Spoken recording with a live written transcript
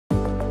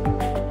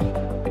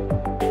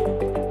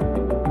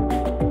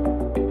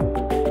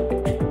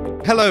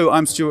Hello,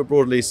 I'm Stuart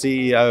Broadley,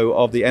 CEO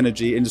of the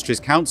Energy Industries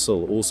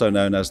Council, also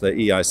known as the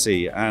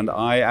EIC, and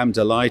I am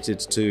delighted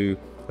to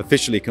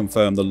officially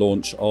confirm the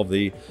launch of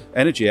the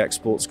Energy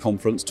Exports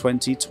Conference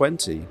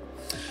 2020.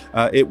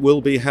 It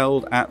will be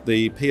held at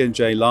the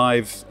P&J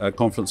Live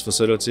conference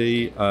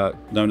facility,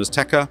 known as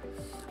TECA,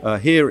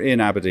 here in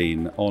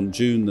Aberdeen on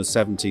June the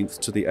 17th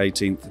to the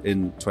 18th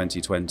in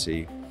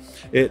 2020.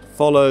 It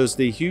follows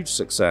the huge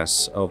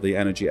success of the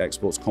Energy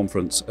Exports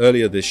Conference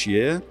earlier this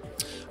year,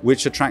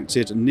 which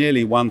attracted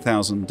nearly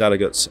 1,000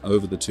 delegates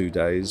over the 2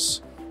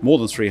 days, more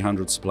than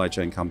 300 supply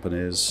chain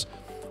companies,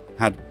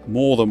 had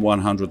more than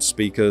 100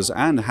 speakers,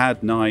 and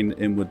had 9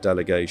 inward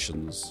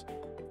delegations.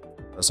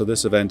 So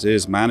this event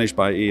is managed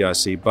by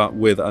EIC, but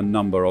with a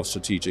number of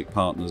strategic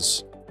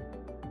partners.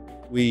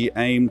 We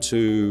aim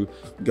to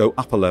go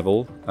up a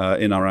level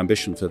in our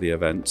ambition for the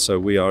event, so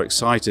we are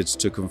excited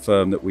to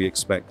confirm that we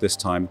expect this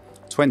time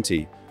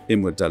 20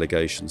 inward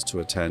delegations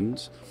to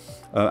attend.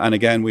 And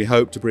again, we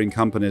hope to bring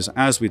companies,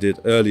 as we did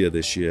earlier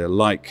this year,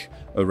 like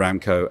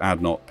Aramco,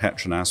 ADNOC,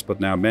 Petronas, but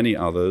now many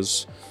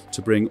others,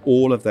 to bring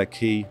all of their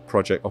key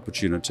project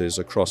opportunities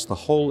across the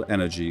whole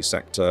energy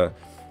sector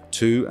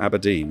to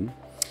Aberdeen.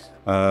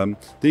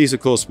 These, of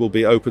course, will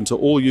be open to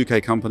all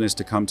UK companies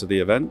to come to the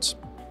event.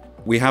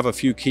 We have a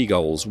few key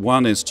goals.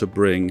 One is to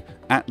bring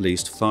at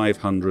least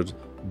 $500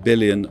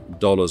 billion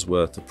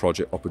worth of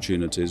project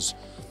opportunities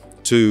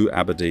to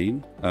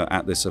Aberdeen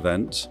at this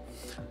event.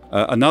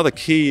 Another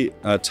key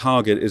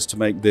target is to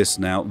make this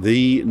now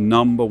the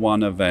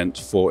 #1 event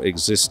for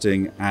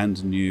existing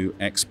and new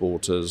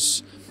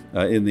exporters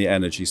in the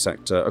energy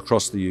sector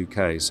across the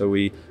UK. So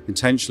we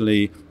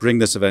intentionally bring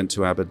this event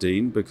to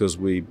Aberdeen because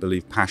we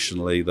believe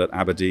passionately that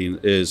Aberdeen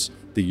is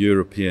the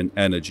European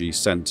energy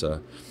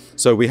centre.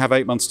 So we have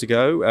 8 months to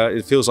go.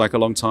 It feels like a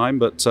long time,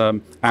 but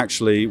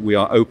actually we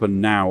are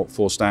open now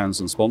for stands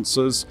and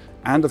sponsors,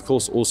 and of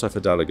course also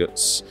for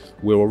delegates.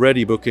 We're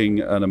already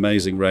booking an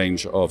amazing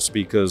range of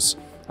speakers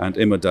and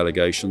inward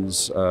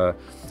delegations.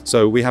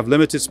 So we have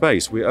limited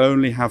space. We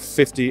only have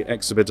 50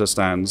 exhibitor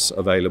stands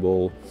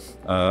available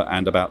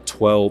and about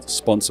 12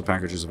 sponsor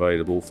packages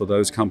available for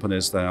those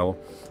companies now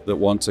that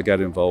want to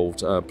get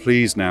involved.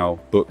 Please now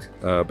book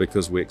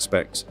because we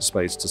expect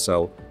space to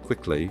sell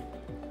quickly.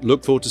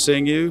 Look forward to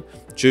seeing you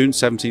June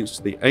 17th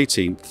to the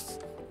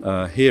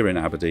 18th here in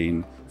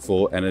Aberdeen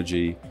for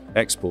Energy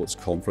Exports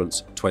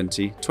Conference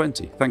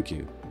 2020. Thank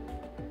you.